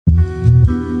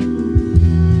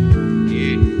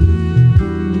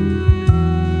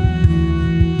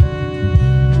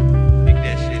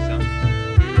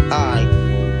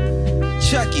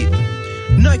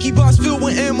Biggie box filled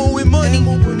with ammo and money.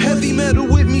 Heavy metal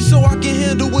with me so I can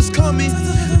handle what's coming.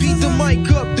 Beat the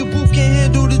mic up, the booth can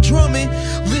handle the drumming.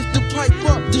 Lift the pipe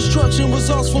up, destruction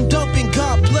results from dumping.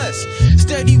 God bless.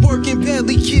 Steady working,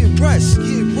 badly kid press.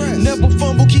 Never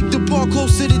fumble, keep the ball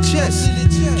close to the chest.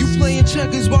 You playing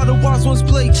checkers while the wise ones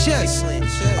play chess.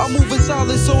 I'm moving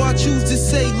solid, so I choose to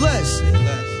say less.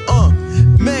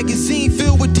 Magazine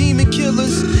filled with demon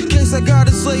killers. Case I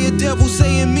gotta slay a devil,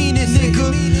 saying mean it,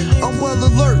 nigga. I'm well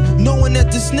alert, knowing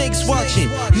that the snake's watching.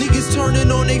 Niggas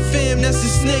turning on they fam, that's the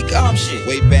snake option.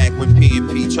 Way back when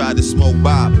P&P tried to smoke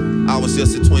Bob, I was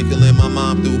just a twinkle in my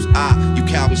mom dude's eye. You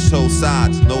cowards show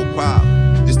sides, no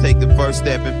problem. Just take the first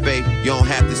step in faith. You don't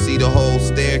have to see the whole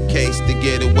staircase to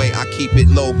get away. I keep it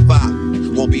low-fi.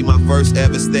 Won't be my first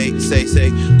ever stay.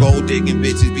 Say, gold digging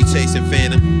bitches be chasing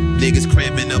phantom. Niggas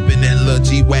cramping up in that little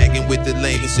G-Wagon with the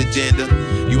latest agenda.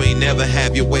 You ain't never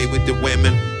have your way with the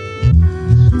women.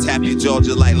 Tap your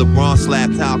Georgia like LeBron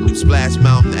slapped Talcum, Splash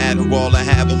Mountain, Adderall. I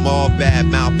have them all bad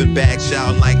mouthing back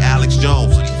shouting like Alex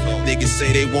Jones. Niggas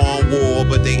say they want war,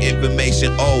 but they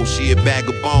information old. She a bag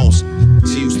of bones.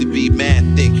 She used to be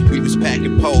mad thick. We was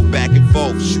packing poles back and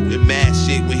forth, shooting mad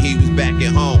shit when he was back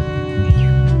at home.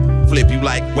 Flip you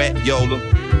like wet Yola.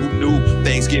 Who knew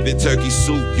Thanksgiving turkey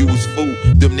soup? You was food.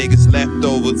 Them niggas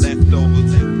leftovers.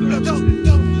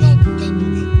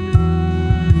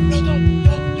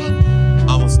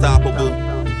 I'm unstoppable.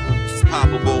 It's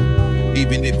poppable.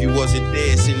 Even if you wasn't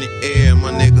there, it's in the air,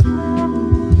 my nigga.